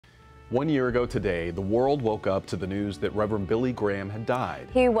1 year ago today, the world woke up to the news that Reverend Billy Graham had died.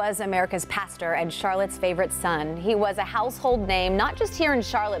 He was America's pastor and Charlotte's favorite son. He was a household name, not just here in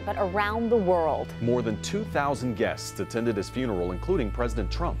Charlotte, but around the world. More than 2,000 guests attended his funeral, including President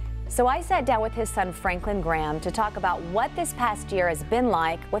Trump. So I sat down with his son, Franklin Graham, to talk about what this past year has been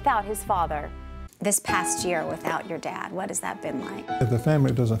like without his father. This past year without your dad, what has that been like? The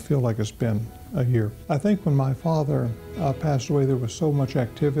family doesn't feel like it's been a year. I think when my father passed away, there was so much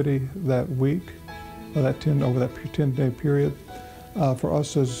activity that week, over that 10-day period. For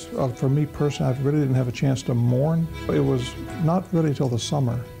us, for me personally, I really didn't have a chance to mourn. It was not really till the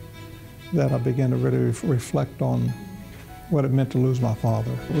summer that I began to really reflect on what it meant to lose my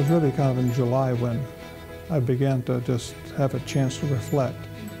father. It was really kind of in July when I began to just have a chance to reflect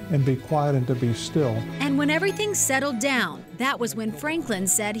and be quiet and to be still. And when everything settled down, that was when Franklin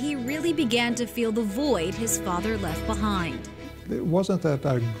said he really began to feel the void his father left behind. It wasn't that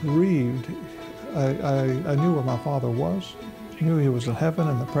I grieved. I knew where my father was. I knew he was in heaven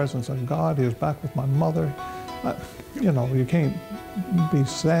in the presence of God. He was back with my mother. You can't be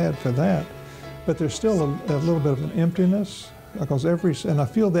sad for that. But there's still a little bit of an emptiness, because and I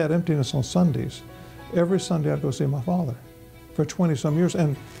feel that emptiness on Sundays. Every Sunday I'd go see my father for 20-some years,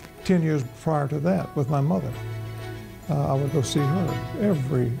 and 10 years prior to that with my mother. I would go see her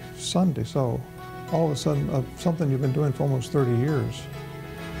every Sunday. So all of a sudden, something you've been doing for almost 30 years,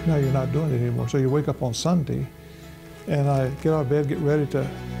 now you're not doing it anymore. So you wake up on Sunday, and I get out of bed, get ready to,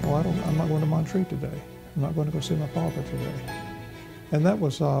 I'm not going to Montreat today. I'm not going to go see my father today. And that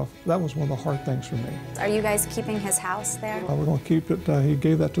was one of the hard things for me. Are you guys keeping his house there? We're going to keep it. He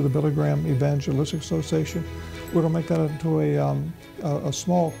gave that to the Billy Graham Evangelistic Association. We're going to make that into a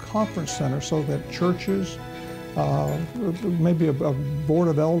small conference center so that churches, maybe a board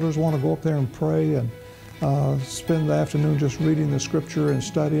of elders want to go up there and pray and spend the afternoon just reading the scripture and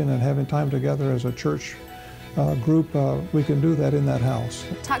studying and having time together as a church group. We can do that in that house.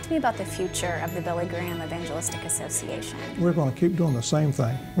 Talk to me about the future of the Billy Graham Evangelistic Association. We're going to keep doing the same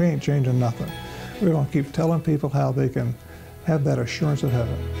thing. We ain't changing nothing. We're going to keep telling people how they can have that assurance of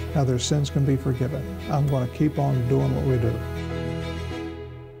heaven, how their sins can be forgiven. I'm going to keep on doing what we do.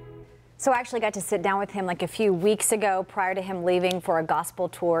 So I actually got to sit down with him like a few weeks ago prior to him leaving for a gospel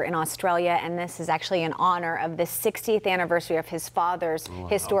tour in Australia, and this is actually in honor of the 60th anniversary of his father's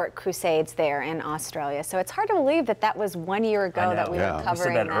historic crusades there in Australia. So it's hard to believe that that was 1 year ago that we were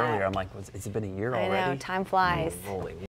covering that. You said that earlier. I'm like, it's been a year already? I know, time flies. Holy